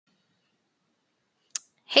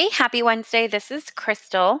Hey, happy Wednesday. This is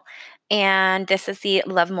Crystal, and this is the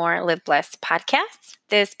Love More, Live Blessed podcast.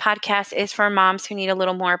 This podcast is for moms who need a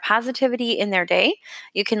little more positivity in their day.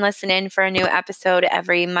 You can listen in for a new episode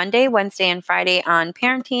every Monday, Wednesday, and Friday on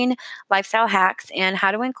parenting, lifestyle hacks, and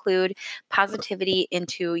how to include positivity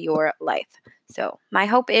into your life. So, my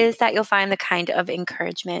hope is that you'll find the kind of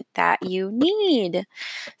encouragement that you need.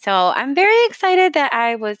 So, I'm very excited that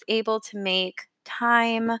I was able to make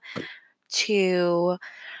time to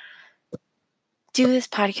do this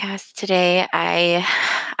podcast today.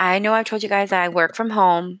 I know I've told you guys that I work from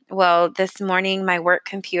home. Well, this morning my work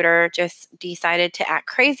computer just decided to act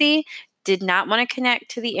crazy, did not want to connect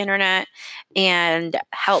to the internet, and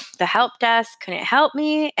the help desk couldn't help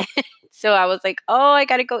me. So I was like, "Oh, I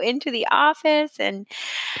got to go into the office." And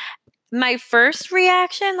my first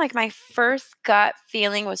reaction, like my first gut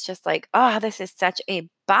feeling was just like, "Oh, this is such a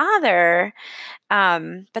bother."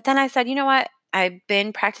 But then I said, you know what? I've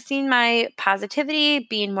been practicing my positivity,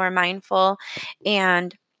 being more mindful,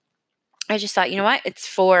 and I just thought, you know what? It's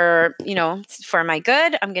for my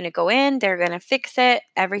good. I'm going to go in, they're going to fix it.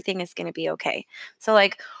 Everything is going to be okay. So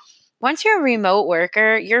like once you're a remote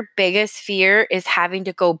worker, your biggest fear is having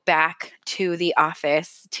to go back to the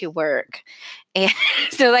office to work. And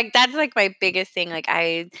so like that's like my biggest thing. Like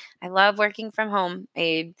I love working from home.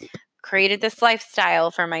 I created this lifestyle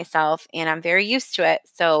for myself and I'm very used to it.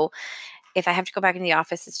 So if I have to go back in the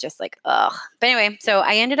office, it's just like, ugh. But anyway, so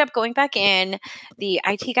I ended up going back in. The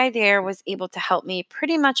IT guy there was able to help me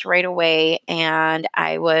pretty much right away. And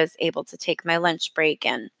I was able to take my lunch break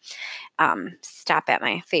and stop at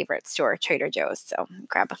my favorite store, Trader Joe's. So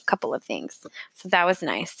grab a couple of things. So that was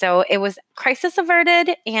nice. So it was crisis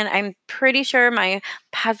averted. And I'm pretty sure my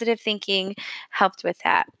positive thinking helped with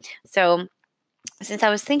that. So since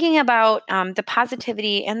I was thinking about the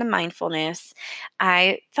positivity and the mindfulness,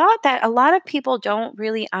 I thought that a lot of people don't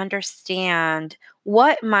really understand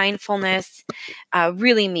what mindfulness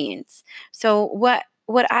really means. So what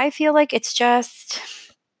I feel like it's just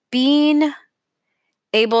being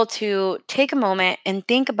able to take a moment and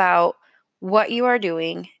think about what you are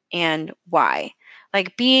doing and why.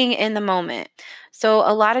 Like being in the moment. So,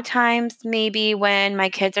 a lot of times, maybe when my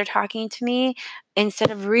kids are talking to me,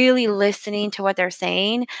 instead of really listening to what they're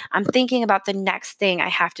saying, I'm thinking about the next thing I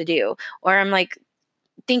have to do. Or I'm like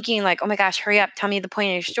thinking, like, oh my gosh, hurry up, tell me the point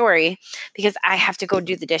of your story because I have to go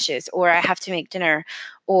do the dishes or I have to make dinner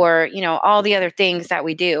or, all the other things that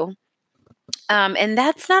we do. And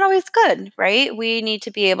that's not always good, right? We need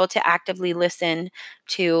to be able to actively listen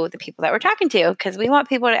to the people that we're talking to because we want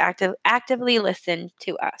people to actively listen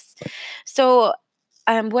to us. So,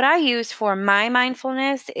 what I use for my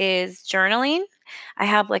mindfulness is journaling. I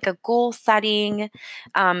have like a goal setting.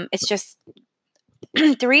 It's just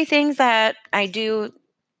three things that I do.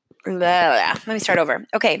 Let me start over.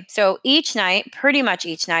 Okay, so pretty much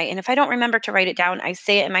each night, and if I don't remember to write it down, I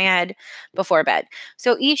say it in my head before bed.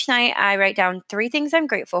 So each night, I write down three things I'm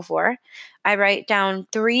grateful for. I write down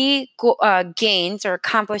three gains or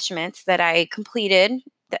accomplishments that I completed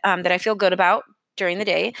that I feel good about during the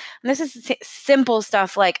day. And this is simple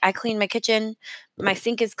stuff like I cleaned my kitchen, my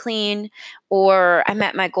sink is clean, or I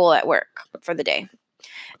met my goal at work for the day.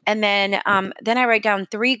 And then I write down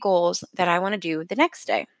three goals that I want to do the next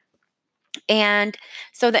day. And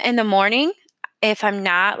so in the morning, if I'm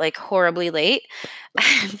not like horribly late,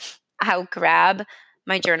 I'll grab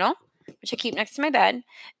my journal, which I keep next to my bed,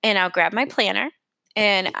 and I'll grab my planner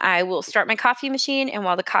and I will start my coffee machine. And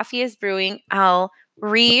while the coffee is brewing, I'll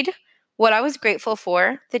read what I was grateful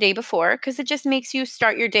for the day before because it just makes you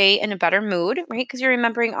start your day in a better mood, right? Because you're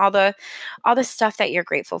remembering all the stuff that you're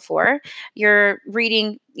grateful for. You're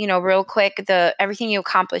reading, real quick the everything you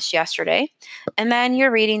accomplished yesterday, and then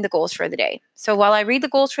you're reading the goals for the day. So while I read the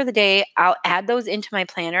goals for the day, I'll add those into my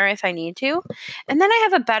planner if I need to. And then I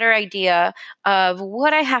have a better idea of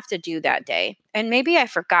what I have to do that day. And maybe I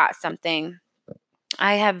forgot something.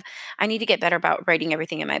 I need to get better about writing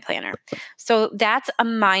everything in my planner. So that's a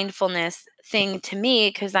mindfulness thing to me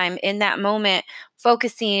because I'm in that moment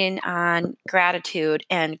focusing on gratitude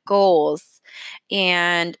and goals.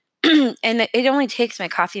 And and it only takes my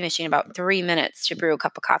coffee machine about 3 minutes to brew a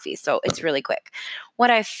cup of coffee. So it's really quick. What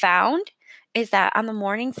I've found is that on the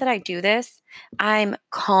mornings that I do this, I'm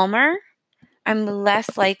calmer. I'm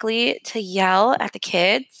less likely to yell at the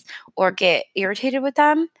kids or get irritated with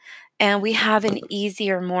them. And we have an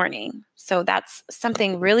easier morning. So that's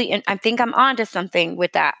something really, and I think I'm onto something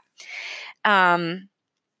with that. Um,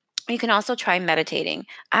 you can also try meditating.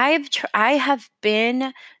 I have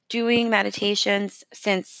been doing meditations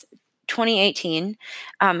since 2018,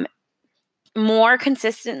 more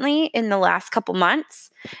consistently in the last couple months.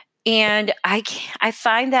 And I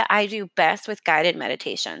find that I do best with guided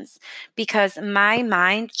meditations because my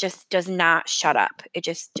mind just does not shut up. It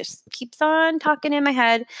just keeps on talking in my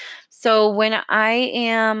head. So when I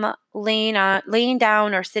am laying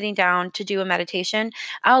down or sitting down to do a meditation,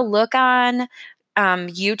 I'll look on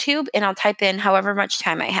YouTube and I'll type in however much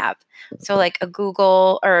time I have. So like a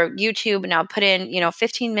Google or YouTube, and I'll put in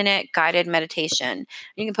 15-minute guided meditation.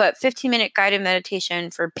 You can put 15-minute guided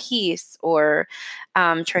meditation for peace or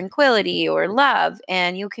tranquility or love,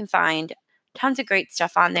 and you can find tons of great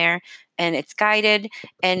stuff on there, and it's guided,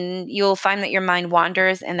 and you'll find that your mind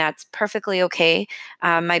wanders, and that's perfectly okay.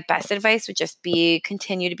 My best advice would just be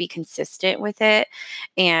continue to be consistent with it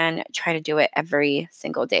and try to do it every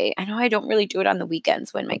single day. I know I don't really do it on the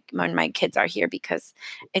weekends when my kids are here because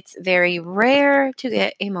it's very rare to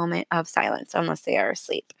get a moment of silence unless they are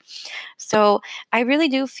asleep. So I really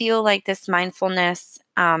do feel like this mindfulness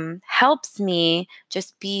helps me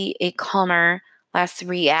just be a calmer, less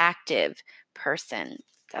reactive person.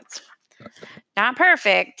 That's not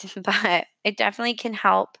perfect, but it definitely can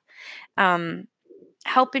um,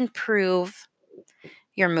 help improve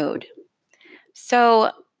your mood.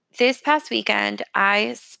 So this past weekend,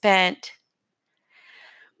 I spent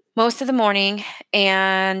most of the morning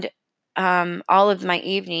and all of my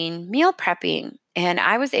evening meal prepping. And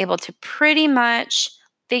I was able to pretty much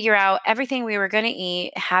figure out everything we were going to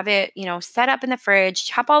eat, have it, set up in the fridge,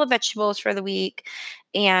 chop all the vegetables for the week,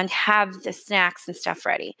 and have the snacks and stuff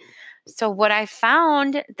ready. So, what I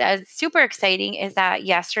found that's super exciting is that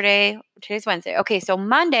today's Wednesday. Okay, so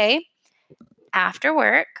Monday after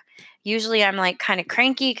work, usually I'm like kind of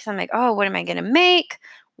cranky because I'm like, oh, what am I going to make?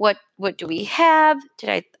 What do we have? Did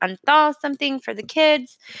I unthaw something for the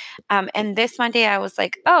kids? And this Monday I was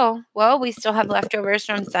like, oh, well, we still have leftovers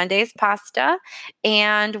from Sunday's pasta,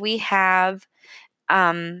 and we have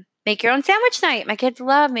make your own sandwich night. My kids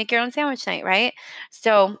love make your own sandwich night, right?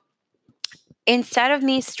 So instead of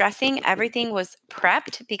me stressing, everything was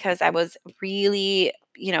prepped because I was really,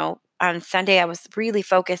 on Sunday, I was really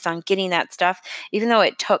focused on getting that stuff, even though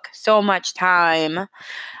it took so much time.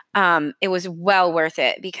 It was well worth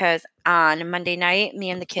it because on Monday night,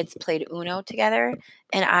 me and the kids played Uno together,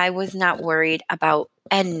 and I was not worried about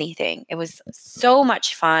anything. It was so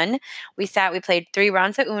much fun. We played 3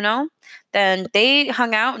 rounds of Uno, then they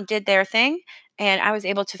hung out and did their thing, and I was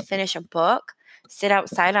able to finish a book, sit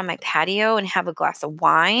outside on my patio and have a glass of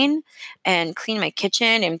wine and clean my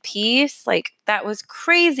kitchen in peace. Like, that was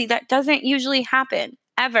crazy. That doesn't usually happen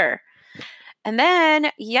ever. And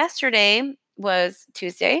then yesterday was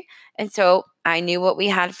Tuesday. And so I knew what we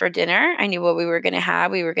had for dinner. I knew what we were going to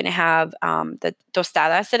have. We were going to have the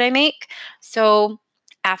tostadas that I make. So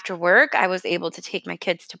after work, I was able to take my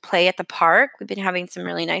kids to play at the park. We've been having some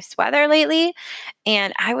really nice weather lately.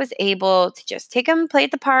 And I was able to just take them, play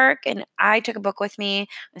at the park. And I took a book with me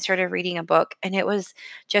and started reading a book. And it was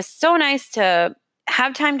just so nice to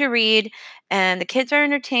have time to read. And the kids are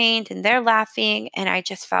entertained and they're laughing. And I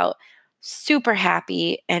just felt super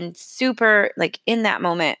happy and super, like, in that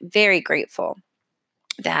moment, very grateful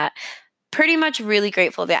that pretty much really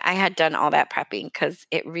grateful that I had done all that prepping because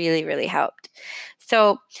it really, really helped.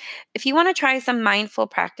 So, if you want to try some mindful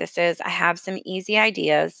practices, I have some easy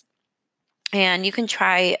ideas, and you can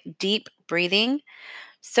try deep breathing.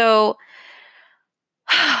 So,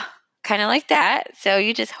 kind of like that. So,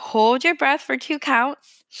 you just hold your breath for 2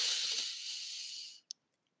 counts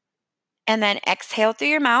and then exhale through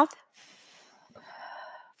your mouth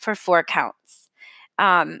for 4 counts.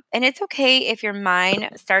 And it's okay if your mind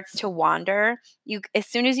starts to wander. As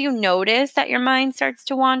soon as you notice that your mind starts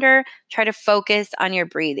to wander, try to focus on your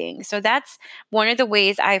breathing. So that's one of the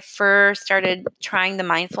ways I first started trying the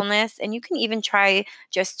mindfulness. And you can even try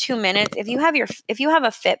just 2 minutes. If you have a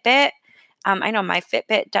Fitbit, I know my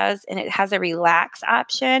Fitbit does, and it has a relax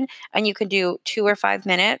option, and you can do 2 or 5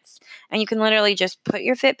 minutes, and you can literally just put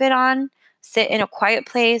your Fitbit on, sit in a quiet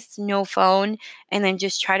place, no phone, and then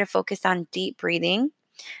just try to focus on deep breathing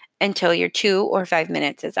until your 2 or 5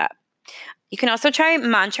 minutes is up. You can also try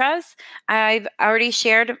mantras. I've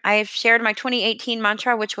shared my 2018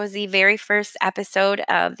 mantra, which was the very first episode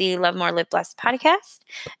of the Love More, Live Blessed podcast.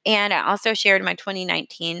 And I also shared my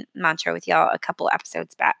 2019 mantra with y'all a couple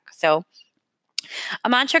episodes back. So a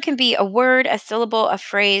mantra can be a word, a syllable, a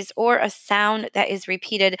phrase, or a sound that is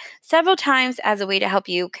repeated several times as a way to help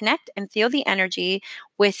you connect and feel the energy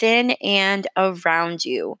within and around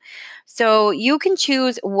you. So you can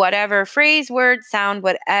choose whatever phrase, word, sound,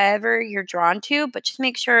 whatever you're drawn to, but just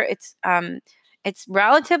make sure it's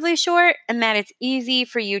relatively short and that it's easy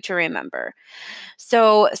for you to remember.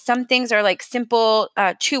 So some things are like simple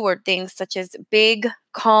 2-word things such as big,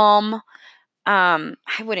 calm, I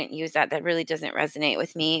wouldn't use that. That really doesn't resonate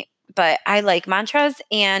with me. But I like mantras.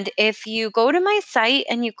 And if you go to my site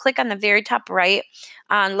and you click on the very top right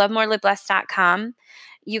on lovemoreliveblessed.com,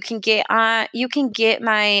 you can get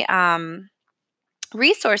my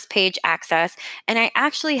resource page access. And I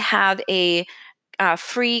actually have a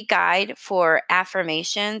free guide for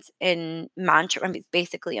affirmations in mantra. I mean, it's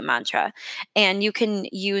basically a mantra, and you can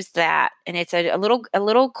use that. And it's a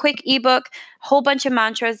little quick ebook, whole bunch of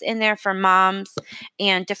mantras in there for moms,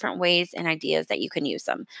 and different ways and ideas that you can use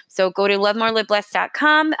them. So go to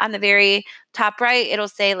lovemoreliveblessed.com. On the very top right, it'll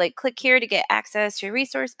say like click here to get access to your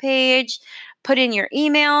resource page. Put in your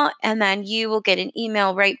email, and then you will get an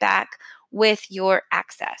email right back with your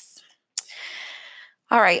access.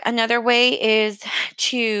 All right. Another way is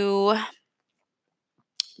to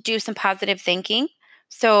do some positive thinking.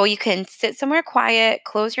 So you can sit somewhere quiet,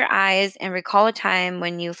 close your eyes, and recall a time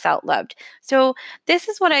when you felt loved. So this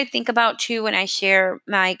is what I think about too when I share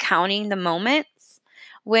my counting the moments.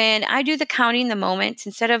 When I do the counting the moments,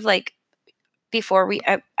 instead of like before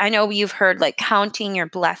I know you've heard like counting your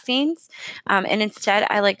blessings, and instead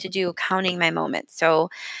I like to do counting my moments. So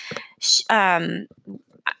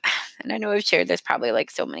and I know I've shared this probably like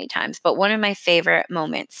so many times, but one of my favorite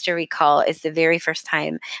moments to recall is the very first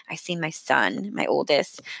time I seen my son, my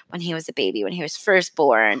oldest, when he was a baby, when he was first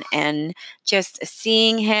born, and just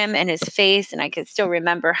seeing him and his face. And I could still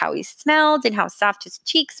remember how he smelled and how soft his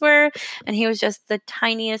cheeks were. And he was just the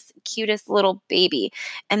tiniest, cutest little baby.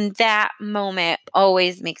 And that moment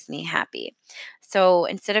always makes me happy. So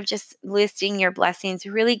instead of just listing your blessings,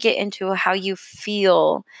 really get into how you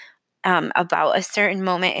feel about a certain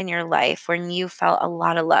moment in your life when you felt a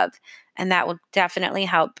lot of love. And that will definitely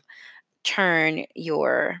help turn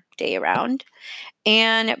your day around.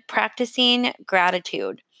 And practicing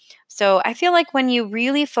gratitude. So I feel like when you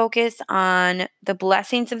really focus on the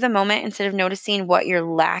blessings of the moment instead of noticing what you're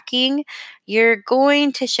lacking, you're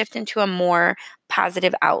going to shift into a more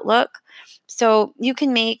positive outlook. So you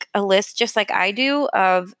can make a list just like I do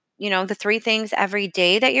of the three things every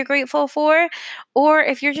day that you're grateful for. Or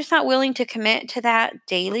if you're just not willing to commit to that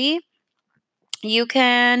daily, you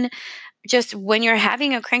can just when you're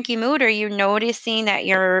having a cranky mood or you're noticing that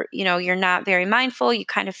you're not very mindful, you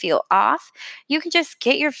kind of feel off, you can just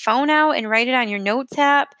get your phone out and write it on your notes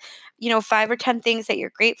app, 5 or 10 things that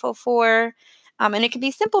you're grateful for. And it can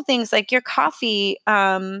be simple things like your coffee,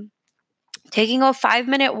 taking a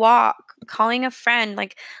 5-minute walk, calling a friend,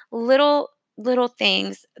 like little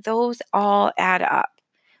things. Those all add up.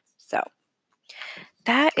 So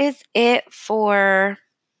that is it for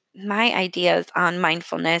my ideas on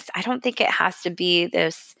mindfulness. I don't think it has to be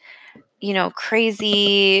this,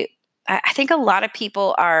 crazy. I think a lot of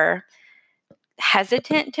people are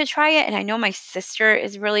hesitant to try it. And I know my sister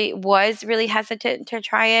was really hesitant to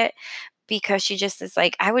try it because she just is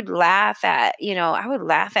like, I would laugh at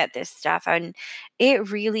this stuff. And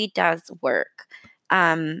it really does work.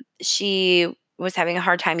 She was having a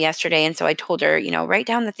hard time yesterday. And so I told her, write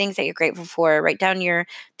down the things that you're grateful for, write down your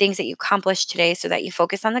things that you accomplished today so that you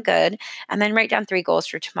focus on the good, and then write down 3 goals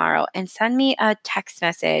for tomorrow and send me a text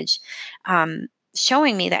message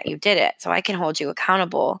showing me that you did it so I can hold you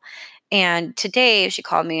accountable. And today she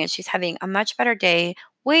called me and she's having a much better day,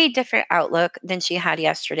 way different outlook than she had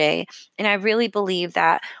yesterday. And I really believe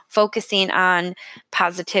that focusing on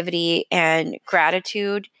positivity and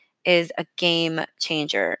gratitude is a game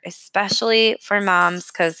changer, especially for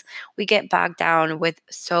moms, because we get bogged down with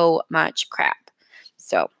so much crap.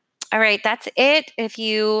 So, all right, that's it. If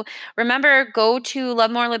you remember, go to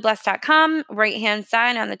lovemoreliveblessed.com, right hand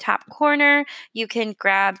side on the top corner. You can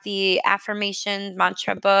grab the affirmation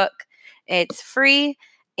mantra book. It's free.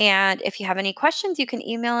 And if you have any questions, you can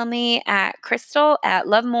email me at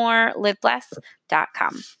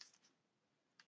crystal@lovemoreliveblessed.com.